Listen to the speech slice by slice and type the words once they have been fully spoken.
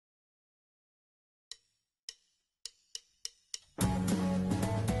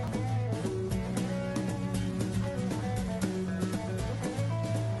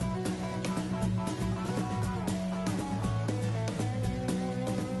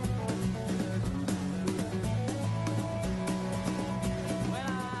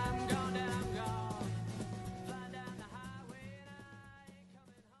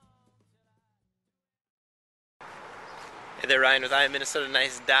Hey there, Ryan with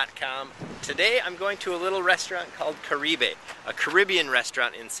IamMinnesotaNice.com. Today I'm going to a little restaurant called Caribe, a Caribbean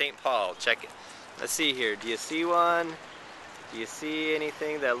restaurant in St. Paul. Check it. Let's see here. Do you see one? Do you see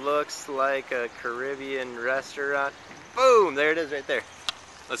anything that looks like a Caribbean restaurant? Boom! There it is right there.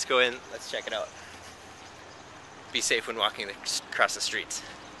 Let's go in. Let's check it out. Be safe when walking across the streets.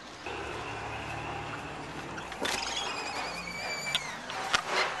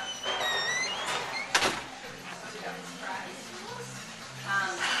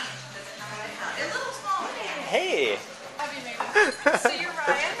 Hey! So you're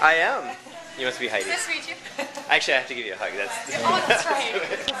Ryan? I am. You must be Heidi. Nice to meet you. Actually, I have to give you a hug. Oh, that's right.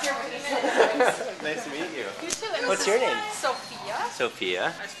 Nice to meet you. You too. And What's this your is name? Sophia.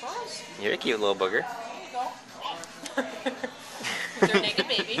 Sophia. I suppose. You're a cute little booger. There you go. With their naked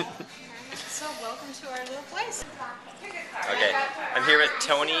baby. So welcome to our little place. Okay, I'm here with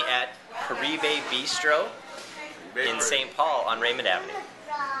Tony at Caribe Bistro in St. Paul on Raymond Avenue.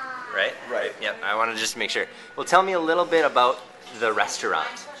 Right? Right. Yep, I want to just make sure. Well, tell me a little bit about the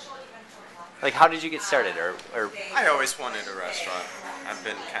restaurant. Like, how did you get started? Or I always wanted a restaurant. I've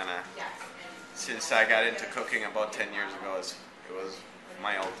been kind of, since I got into cooking about 10 years ago, it was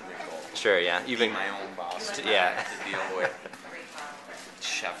my ultimate goal. Sure, yeah. You've Be been, my own boss. yeah. To deal with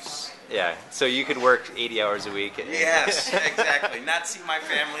chefs. Yeah, so you could work 80 hours a week. Yes, exactly. Not see my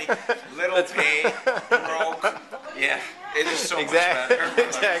family, little pay, broke. Yeah, it is so much better.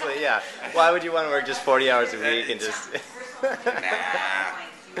 Exactly, yeah. Why would you want to work just 40 hours a week and just... Nah,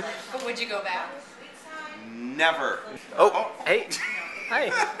 But would you go back? never. Oh, hey. Hi.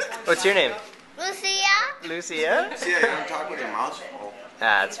 What's your name? Lucia? Lucia? See, I don't talk with your mouth full.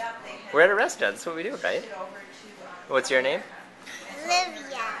 We're at a restaurant. That's what we do, right? What's your name?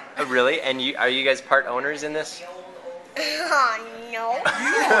 Livia. Oh, really? And are you guys part owners in this? Oh, no.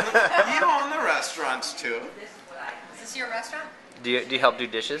 You own the restaurants too. Is this your restaurant? Do you help do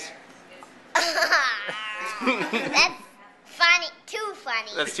dishes? That's funny. Too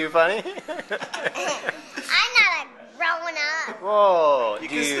funny. That's too funny? I'm not a grown up. Whoa. You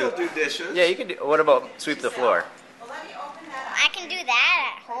can still do dishes. Yeah, you can do... What about sweep the floor? I can do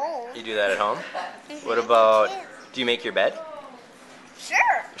that at home. You do that at home? What about... Do you make your bed? Sure.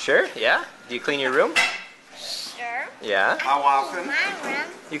 Sure, yeah. Do you clean your room? Sure. Yeah. How often? My room.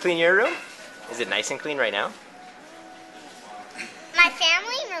 You clean your room? Is it nice and clean right now? My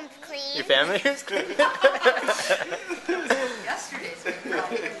family room's clean. Your family is clean? Yesterday's.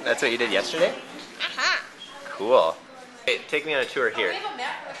 That's what you did yesterday? Uh-huh. Cool. Hey, take me on a tour here.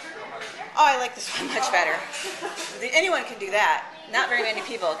 Oh, I like this one much better. Anyone can do that. Not very many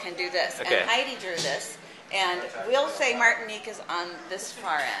people can do this. Okay. And Heidi drew this. And we'll say Martinique is on this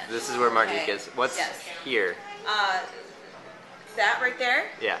far end. This is where Martinique is. What's Yes. here? That right there?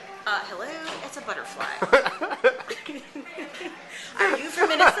 Yeah. Hello, it's a butterfly. Are you from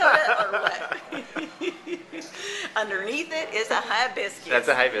Minnesota or what? Underneath it is a hibiscus. That's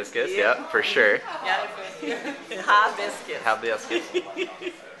a hibiscus, yeah, for sure. Yeah, hibiscus. Hibiscus.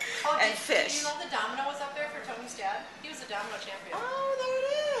 And fish. You know the domino was up there for Tony's dad? He was a domino champion. Oh,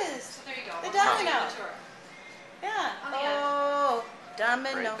 there it is. So there you go. The domino. Take a tour. Yeah. On the end. Oh,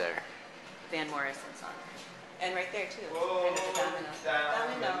 domino. Right there. Van Morrison's song. And right there too. Right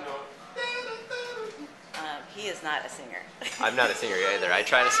at the domino. He is not a singer. I'm not a singer either. I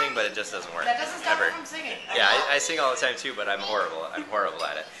try to sing, but it just doesn't work. That doesn't stop Ever. him from singing. Yeah, I sing all the time too, but I'm horrible. I'm horrible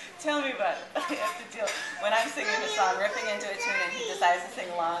at it. Tell me about it. I have to deal. When I'm singing a song, ripping into a tune, and he decides to sing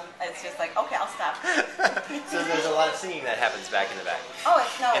along, it's just like, okay, I'll stop. So there's a lot of singing that happens back in the back. Oh,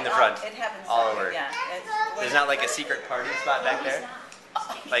 it's no. In the front. It happens All back, over. Yeah. There's not like a secret party spot back there?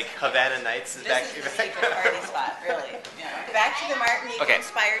 Like Havana Nights is back This is the secret party spot, really. Yeah. Back to the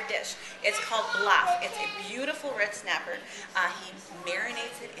Martinique-inspired dish. It's called Bluff. It's a beautiful red snapper. He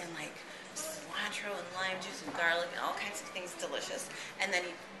marinates it in like cilantro and lime juice and garlic and all kinds of things delicious. And then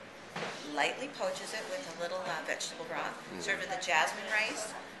he lightly poaches it with a little vegetable broth, served with the jasmine rice,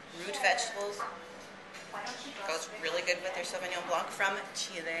 root vegetables. Goes really good with their Sauvignon Blanc from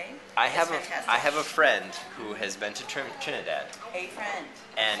Chile. I have It's a friend who has been to Trinidad. a friend.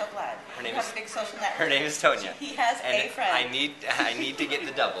 And I'm so glad. her name You have is- a big social network. Her name is Tonya. He has And a friend. I need to get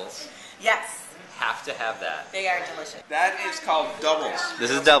the doubles. Yes, Have to have that. they are delicious. That is called doubles. This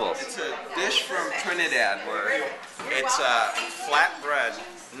is doubles. It's a dish from Trinidad where it's a flat bread.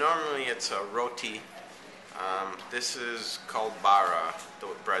 Normally it's a roti. This is called bara, the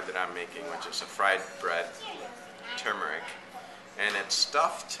bread that I'm making, which is a fried bread, turmeric. And it's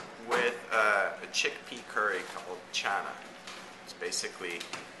stuffed with a chickpea curry called chana. It's basically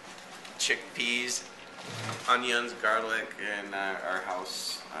chickpeas, onions, garlic, and our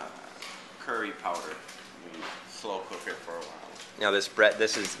house curry powder. We slow cook it for a while. Now this bread,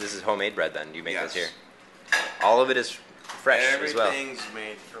 this is homemade bread then. You make Yes. this here. All of it is fresh as well. Everything's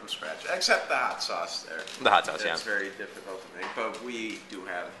made from scratch, except the hot sauce there. The hot sauce, yeah. It's very difficult to make, but we do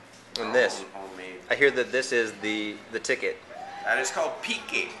have And our this. own homemade. I hear that this is the ticket. That is called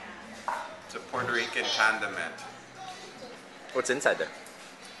pique. It's a Puerto Rican condiment. What's inside there?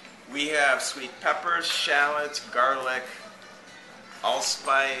 We have sweet peppers, shallots, garlic,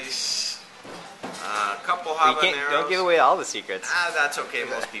 allspice, a couple You habaneros. don't give away all the secrets. That's okay.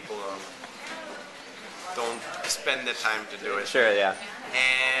 Most people don't spend the time to do it. Sure, yeah.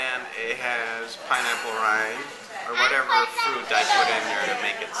 And it has pineapple rind or whatever fruit I put in there to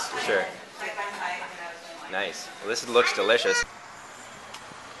make it. Sure. Nice. Well, this looks delicious.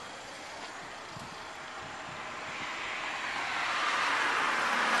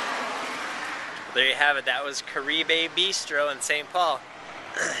 There you have it. That was Caribe Bistro in St. Paul.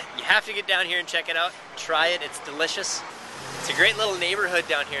 You have to get down here and check it out. Try it. It's delicious. It's a great little neighborhood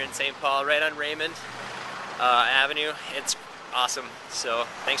down here in St. Paul, right on Raymond Avenue. It's awesome. So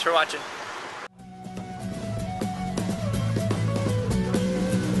thanks for watching.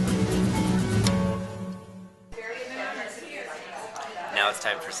 Now it's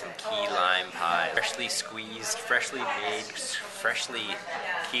time for some key lime pie. Freshly squeezed, freshly made, freshly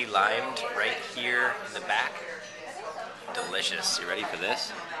key limed right here in the back. Delicious. You ready for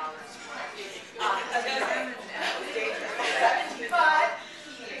this?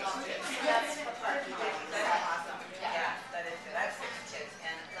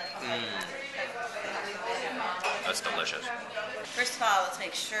 That's delicious. First of all, let's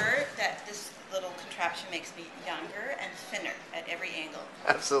make sure that this little contraption makes me younger and thinner at every angle.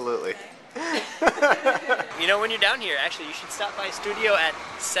 Absolutely. You know, when you're down here, actually, you should stop by studio at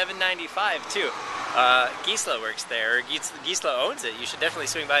 795 too. Gisela works there, or Gisela owns it. You should definitely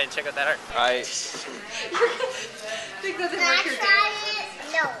swing by and check out that art. Think doesn't Can I work here. try it?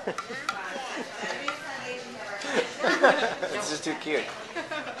 No. It's just too cute.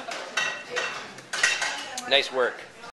 Nice work.